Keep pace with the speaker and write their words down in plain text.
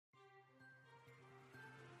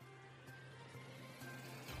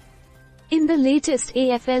In the latest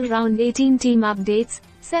AFL Round 18 team updates,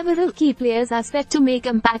 several key players are set to make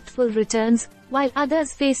impactful returns, while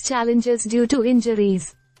others face challenges due to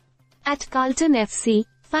injuries. At Carlton FC,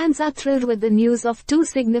 fans are thrilled with the news of two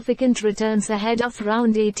significant returns ahead of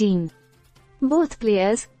Round 18. Both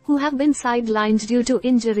players, who have been sidelined due to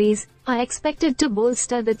injuries, are expected to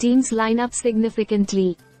bolster the team's lineup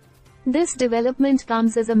significantly. This development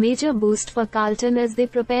comes as a major boost for Carlton as they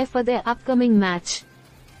prepare for their upcoming match.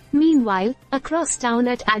 Meanwhile, across town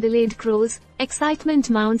at Adelaide Crows, excitement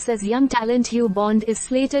mounts as young talent Hugh Bond is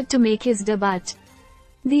slated to make his debut.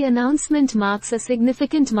 The announcement marks a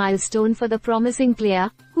significant milestone for the promising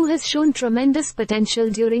player, who has shown tremendous potential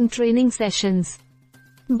during training sessions.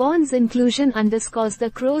 Bond's inclusion underscores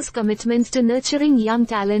the Crows' commitment to nurturing young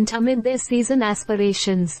talent amid their season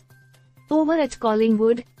aspirations. Over at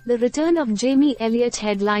Collingwood, the return of Jamie Elliott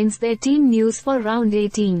headlines their team news for Round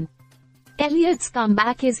 18. Elliott's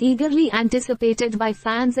comeback is eagerly anticipated by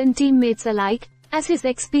fans and teammates alike, as his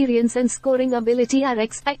experience and scoring ability are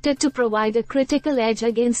expected to provide a critical edge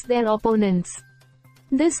against their opponents.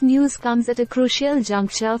 This news comes at a crucial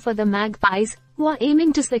juncture for the Magpies, who are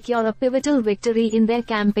aiming to secure a pivotal victory in their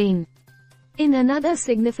campaign. In another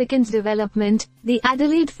significant development, the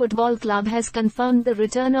Adelaide Football Club has confirmed the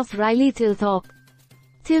return of Riley Thilthorpe.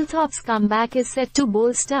 Thilthorpe's comeback is set to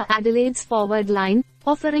bolster Adelaide's forward line,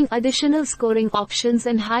 offering additional scoring options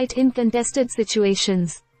and height in contested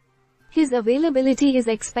situations. His availability is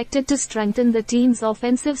expected to strengthen the team's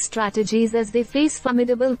offensive strategies as they face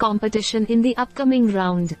formidable competition in the upcoming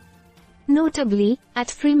round. Notably,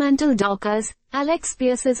 at Fremantle Dockers, Alex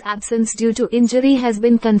Pearce's absence due to injury has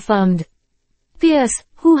been confirmed. Pearce,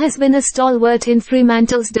 who has been a stalwart in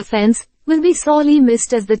Fremantle's defense, will be sorely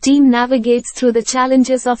missed as the team navigates through the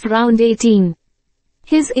challenges of Round 18.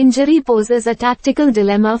 His injury poses a tactical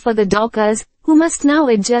dilemma for the Dockers, who must now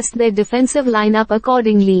adjust their defensive lineup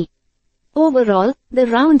accordingly. Overall, the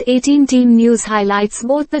Round 18 team news highlights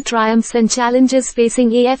both the triumphs and challenges facing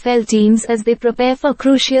AFL teams as they prepare for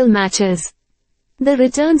crucial matches. The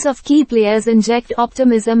returns of key players inject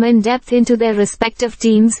optimism and depth into their respective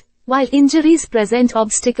teams, while injuries present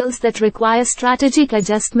obstacles that require strategic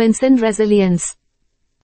adjustments and resilience.